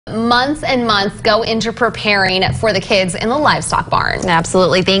Months and months go into preparing for the kids in the livestock barn.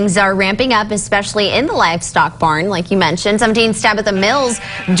 Absolutely. Things are ramping up, especially in the livestock barn, like you mentioned. 17's Tabitha Mills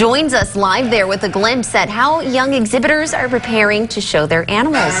joins us live there with a glimpse at how young exhibitors are preparing to show their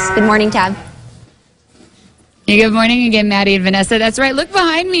animals. Good morning, Tab. Good morning again, Maddie and Vanessa. That's right. Look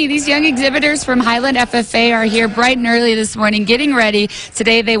behind me. These young exhibitors from Highland FFA are here bright and early this morning getting ready.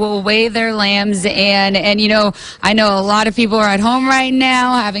 Today they will weigh their lambs. And you know, I know a lot of people are at home right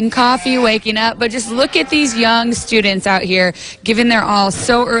now having coffee, waking up. But just look at these young students out here giving their all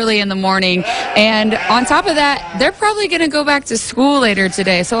so early in the morning. And on top of that, they're probably going to go back to school later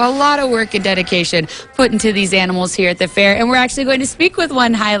today. So a lot of work and dedication put into these animals here at the fair. And we're actually going to speak with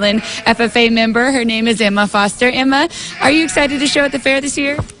one Highland FFA member. Her name is Emma Foster. Emma, are you excited to show at the fair this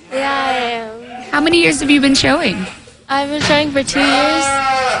year? Yeah, I am. How many years have you been showing? I've been showing for 2 years.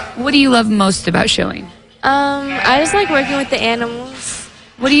 What do you love most about showing? I just like working with the animals.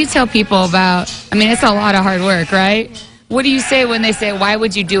 What do you tell people about? I mean, it's a lot of hard work, right? What do you say when they say, why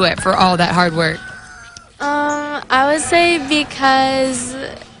would you do it for all that hard work? I would say because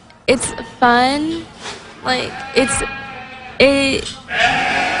it's fun. Like, I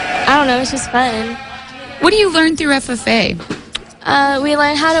don't know, it's just fun. What do you learn through FFA? We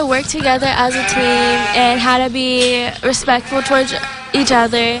learn how to work together as a team and how to be respectful towards each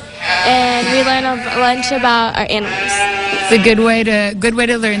other, and we learn a bunch about our animals. It's a good way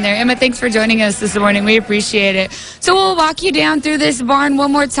to learn there. Emma, thanks for joining us this morning. We appreciate it. So we'll walk you down through this barn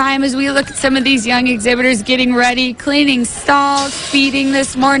one more time as we look at some of these young exhibitors getting ready, cleaning stalls, feeding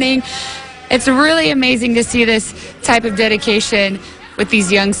this morning. It's really amazing to see this type of dedication with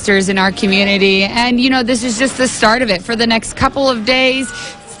these youngsters in our community. And you know, this is just the start of it. For the next couple of days,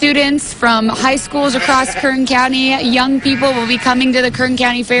 students from high schools across Kern County, young people will be coming to the Kern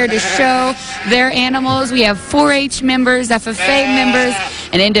County Fair to show their animals. We have 4-H members, FFA members,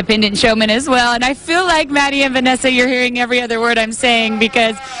 and independent showmen as well. And I feel like, Maddie and Vanessa, you're hearing every other word I'm saying,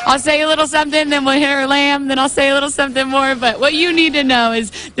 because I'll say a little something, then we'll hear a lamb, then I'll say a little something more. But what you need to know is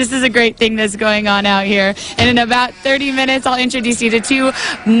this is a great thing that's going on out here. And in about 30 minutes, I'll introduce you to 2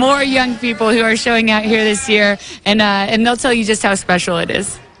 more young people who are showing out here this year, and they'll tell you just how special it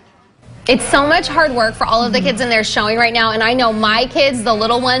is. It's so much hard work for all of the kids in there showing right now, and I know my kids, the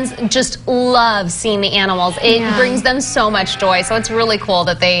little ones, just love seeing the animals. It brings them so much joy, so it's really cool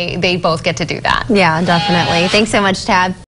that they both get to do that. Yeah, definitely. Thanks so much, Tab.